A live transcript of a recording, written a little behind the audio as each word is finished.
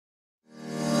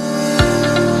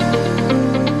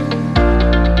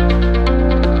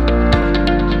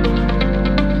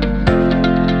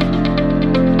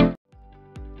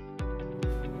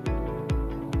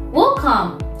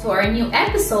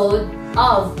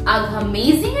of an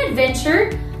amazing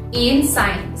adventure in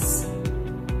science.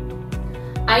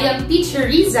 I am Teacher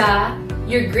Riza,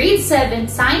 your grade 7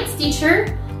 science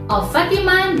teacher of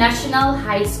Fatima National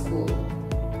High School.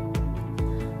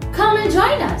 Come and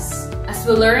join us as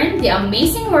we learn the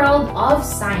amazing world of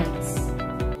science.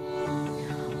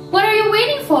 What are you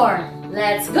waiting for?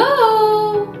 Let's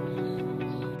go!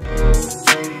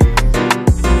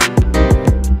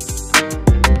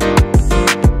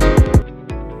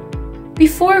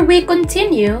 Before we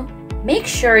continue, make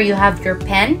sure you have your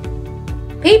pen,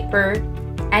 paper,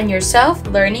 and your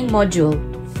self-learning module.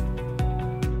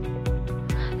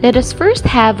 Let us first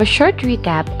have a short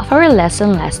recap of our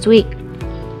lesson last week.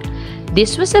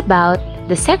 This was about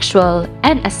the sexual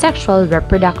and asexual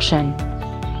reproduction.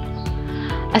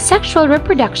 Asexual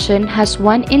reproduction has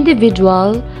one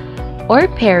individual or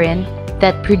parent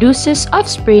that produces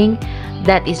offspring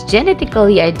that is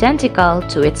genetically identical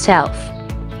to itself.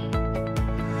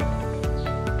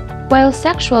 While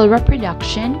sexual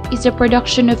reproduction is the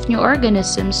production of new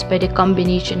organisms by the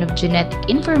combination of genetic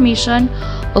information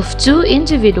of two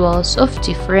individuals of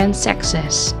different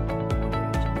sexes.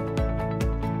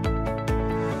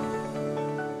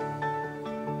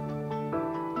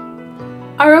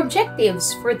 Our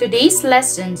objectives for today's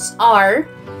lessons are: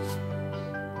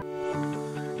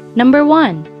 Number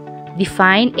 1.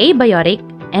 Define abiotic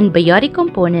and biotic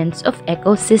components of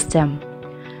ecosystem.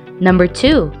 Number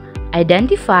 2.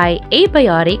 Identify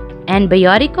abiotic and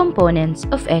biotic components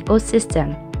of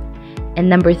ecosystem. And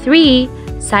number 3,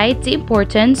 cite the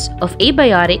importance of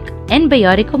abiotic and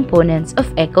biotic components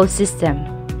of ecosystem.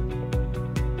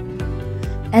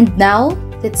 And now,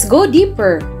 let's go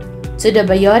deeper to the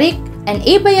biotic and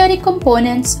abiotic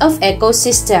components of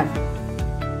ecosystem.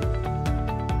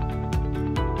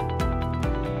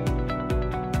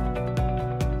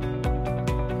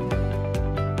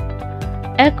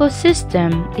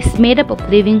 Ecosystem is made up of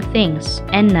living things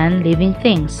and non-living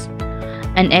things.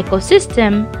 An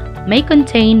ecosystem may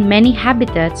contain many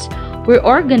habitats where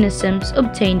organisms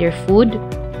obtain their food,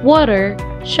 water,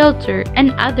 shelter,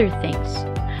 and other things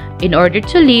in order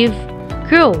to live,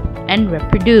 grow, and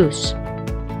reproduce.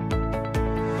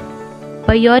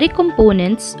 Biotic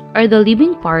components are the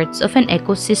living parts of an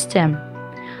ecosystem.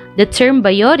 The term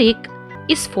biotic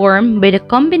is formed by the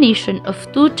combination of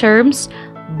two terms,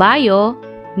 bio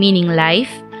meaning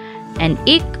life, and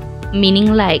ic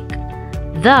meaning like.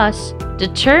 Thus,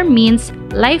 the term means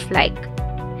lifelike,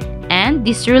 and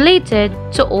is related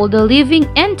to all the living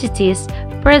entities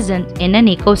present in an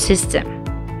ecosystem.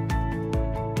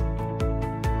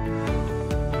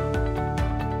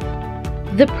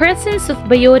 The presence of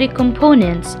biotic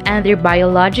components and their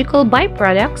biological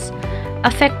byproducts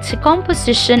affect the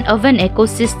composition of an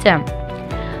ecosystem.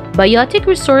 Biotic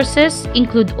resources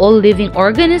include all living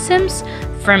organisms,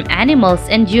 from animals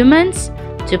and humans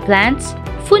to plants,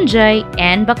 fungi,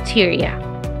 and bacteria.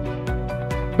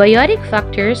 Biotic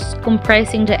factors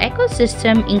comprising the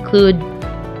ecosystem include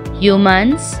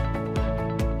humans,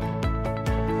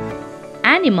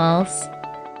 animals,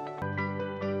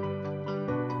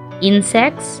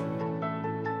 insects,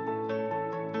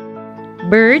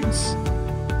 birds,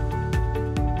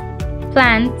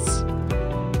 plants,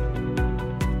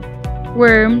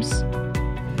 worms,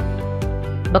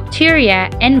 bacteria,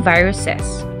 and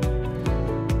viruses.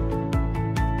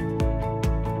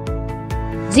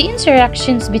 The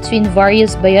interactions between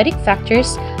various biotic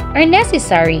factors are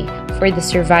necessary for the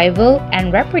survival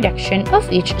and reproduction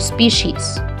of each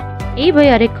species.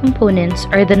 Abiotic components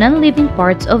are the non-living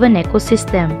parts of an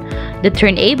ecosystem. The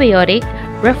term abiotic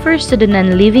refers to the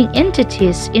non-living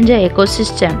entities in the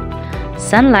ecosystem.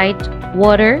 Sunlight,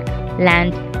 water,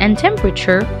 land, and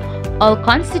temperature all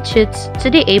constitutes to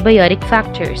the abiotic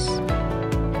factors.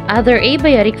 Other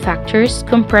abiotic factors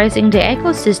comprising the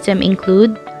ecosystem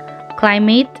include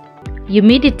climate,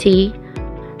 humidity,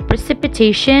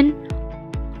 precipitation,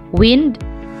 wind,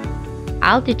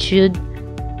 altitude,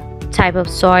 type of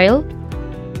soil,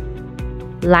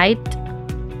 light,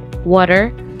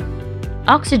 water,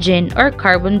 oxygen or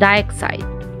carbon dioxide.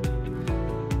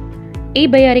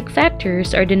 Abiotic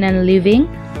factors are the non-living,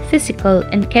 physical,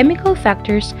 and chemical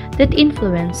factors that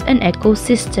influence an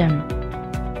ecosystem.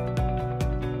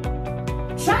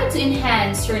 Try to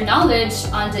enhance your knowledge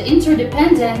on the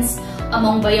interdependence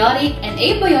among biotic and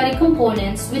abiotic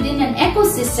components within an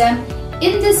ecosystem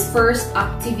in this first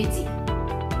activity.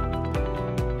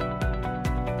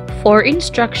 For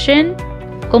instruction,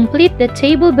 complete the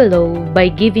table below by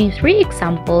giving 3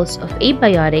 examples of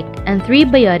abiotic and 3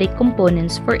 biotic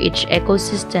components for each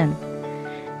ecosystem.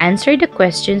 Answer the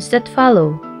questions that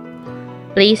follow.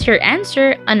 Place your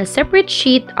answer on a separate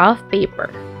sheet of paper.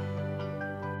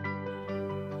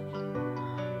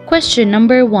 Question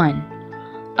number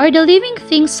 1. Are the living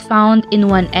things found in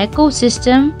one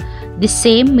ecosystem the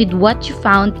same with what you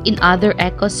found in other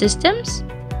ecosystems?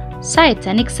 Cite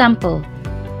an example.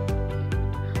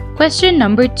 Question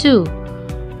number 2.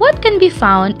 What can be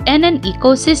found in an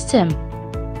ecosystem?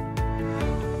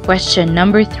 Question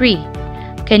number 3.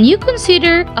 Can you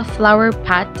consider a flower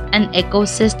pot an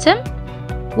ecosystem?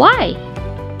 Why?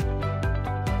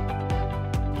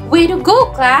 Way to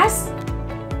go, class!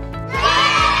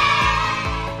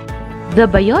 The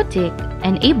biotic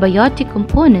and abiotic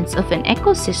components of an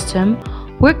ecosystem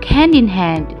work hand in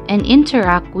hand and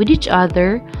interact with each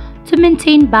other to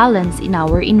maintain balance in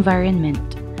our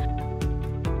environment.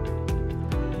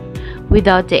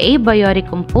 Without the abiotic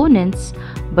components,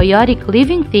 biotic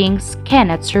living things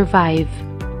cannot survive.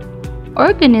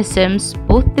 Organisms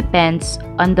both depend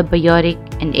on the biotic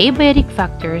and abiotic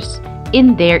factors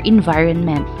in their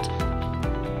environment.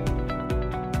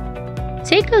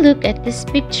 Take a look at this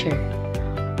picture.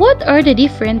 What are the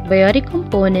different biotic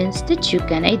components that you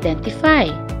can identify?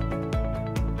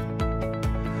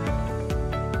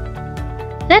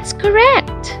 That's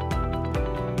correct!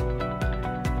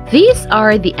 These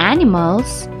are the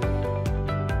animals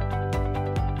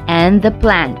and the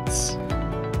plants.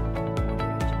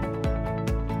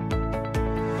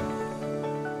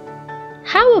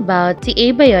 How about the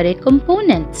abiotic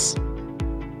components?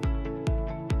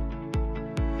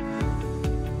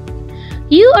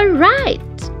 You are right!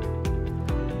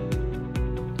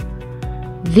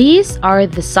 These are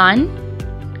the sun,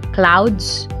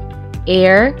 clouds,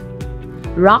 air,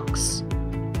 rocks,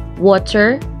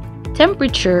 water,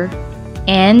 temperature,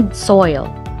 and soil.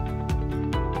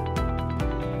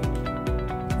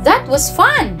 That was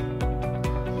fun!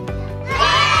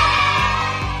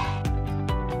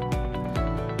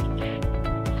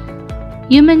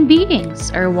 Human beings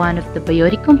are one of the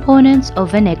biotic components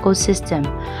of an ecosystem,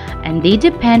 and they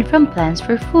depend from plants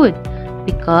for food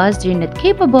because they're not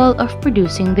capable of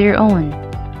producing their own.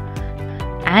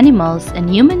 Animals and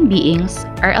human beings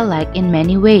are alike in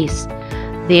many ways.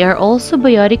 They are also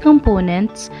biotic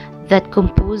components that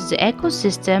compose the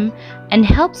ecosystem and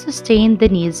help sustain the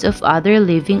needs of other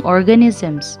living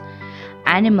organisms.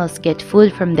 Animals get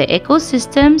food from the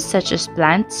ecosystem such as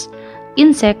plants,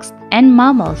 insects, and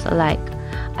mammals alike,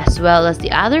 as well as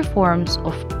the other forms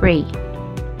of prey.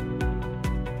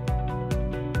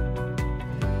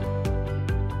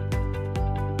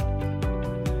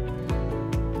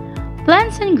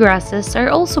 Plants and grasses are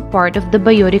also part of the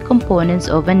biotic components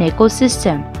of an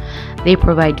ecosystem. They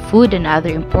provide food and other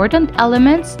important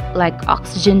elements like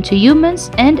oxygen to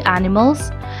humans and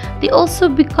animals. They also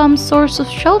become source of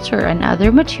shelter and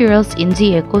other materials in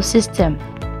the ecosystem.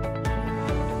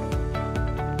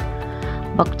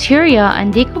 Bacteria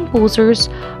and decomposers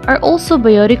are also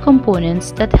biotic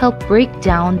components that help break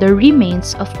down the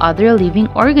remains of other living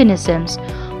organisms,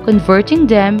 converting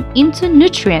them into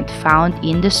nutrients found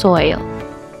in the soil.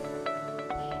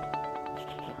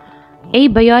 A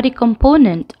biotic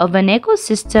component of an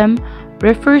ecosystem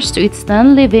refers to its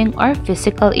non-living or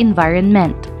physical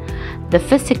environment. The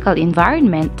physical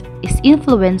environment is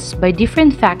influenced by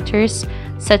different factors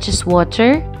such as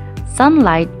water,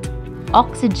 sunlight,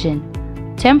 oxygen,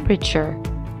 temperature,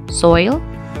 soil,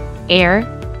 air,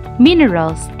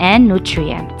 minerals, and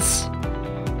nutrients.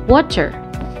 Water.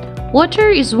 Water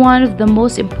is one of the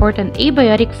most important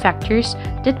abiotic factors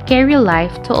that carry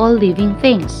life to all living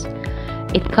things.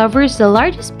 It covers the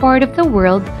largest part of the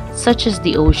world, such as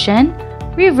the ocean,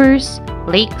 rivers,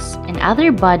 lakes, and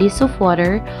other bodies of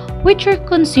water, which are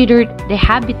considered the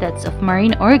habitats of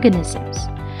marine organisms.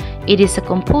 It is a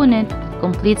component that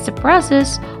completes the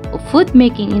process of food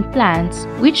making in plants,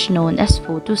 which is known as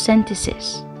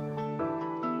photosynthesis.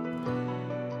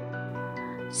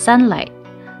 Sunlight.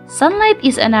 Sunlight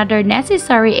is another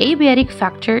necessary abiotic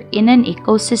factor in an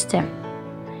ecosystem.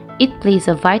 It plays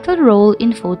a vital role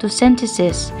in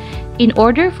photosynthesis in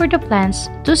order for the plants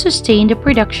to sustain the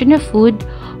production of food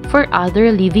for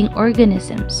other living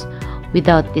organisms.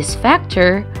 Without this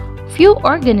factor, few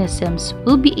organisms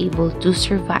will be able to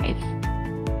survive.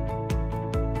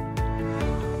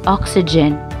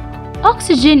 Oxygen.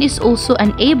 Oxygen is also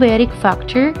an abiotic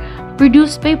factor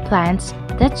produced by plants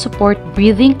that support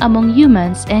breathing among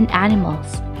humans and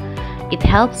animals. It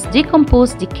helps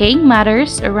decompose decaying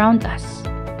matters around us.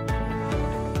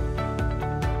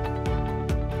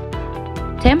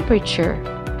 Temperature.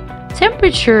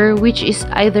 Temperature, which is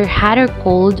either hot or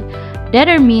cold,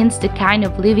 determines the kind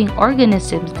of living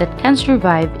organisms that can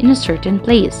survive in a certain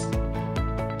place.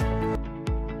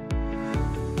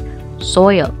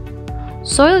 Soil.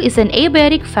 Soil is an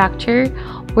abiotic factor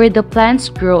where the plants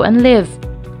grow and live.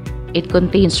 It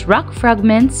contains rock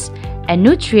fragments and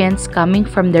nutrients coming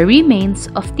from the remains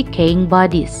of decaying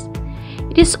bodies.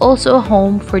 It is also a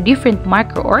home for different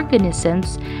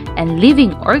microorganisms and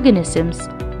living organisms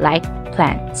like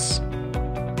plants.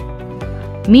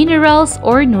 Minerals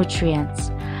or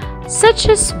nutrients, such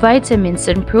as vitamins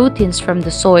and proteins from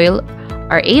the soil,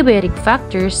 are abiotic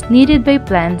factors needed by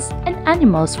plants and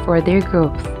animals for their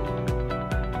growth.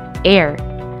 Air.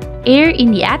 Air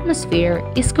in the atmosphere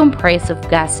is comprised of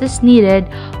gases needed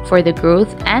for the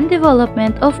growth and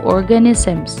development of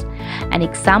organisms. An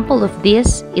example of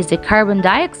this is the carbon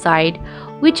dioxide,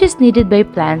 which is needed by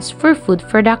plants for food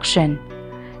production,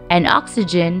 and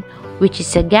oxygen, which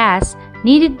is a gas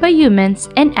needed by humans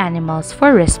and animals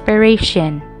for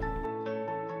respiration.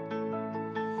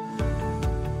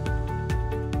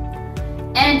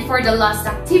 And for the last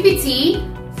activity,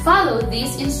 follow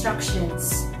these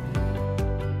instructions.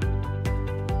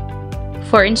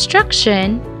 For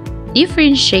instruction,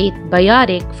 differentiate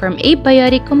biotic from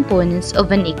abiotic components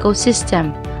of an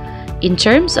ecosystem in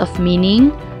terms of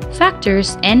meaning,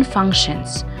 factors, and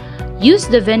functions. Use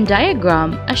the Venn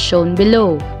diagram as shown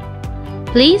below.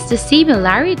 Place the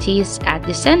similarities at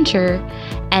the center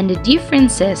and the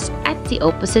differences at the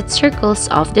opposite circles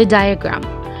of the diagram.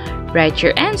 Write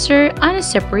your answer on a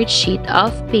separate sheet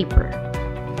of paper.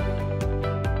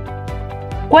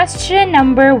 Question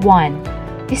number 1.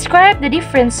 Describe the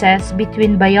differences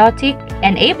between biotic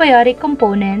and abiotic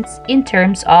components in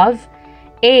terms of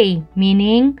A.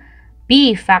 Meaning,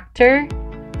 B. Factor,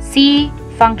 C.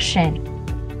 Function.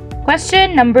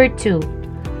 Question number 2.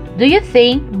 Do you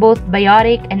think both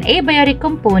biotic and abiotic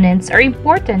components are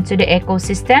important to the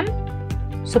ecosystem?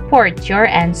 Support your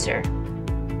answer.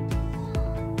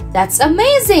 That's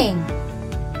amazing!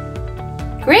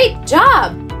 Great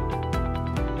job!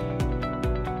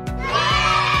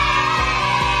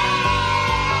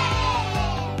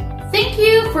 Thank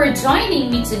you for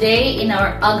joining me today in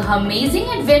our amazing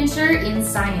adventure in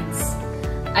science.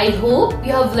 I hope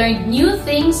you have learned new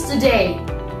things today.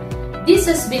 This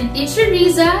has been Teacher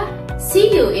Riza.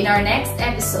 See you in our next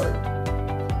episode.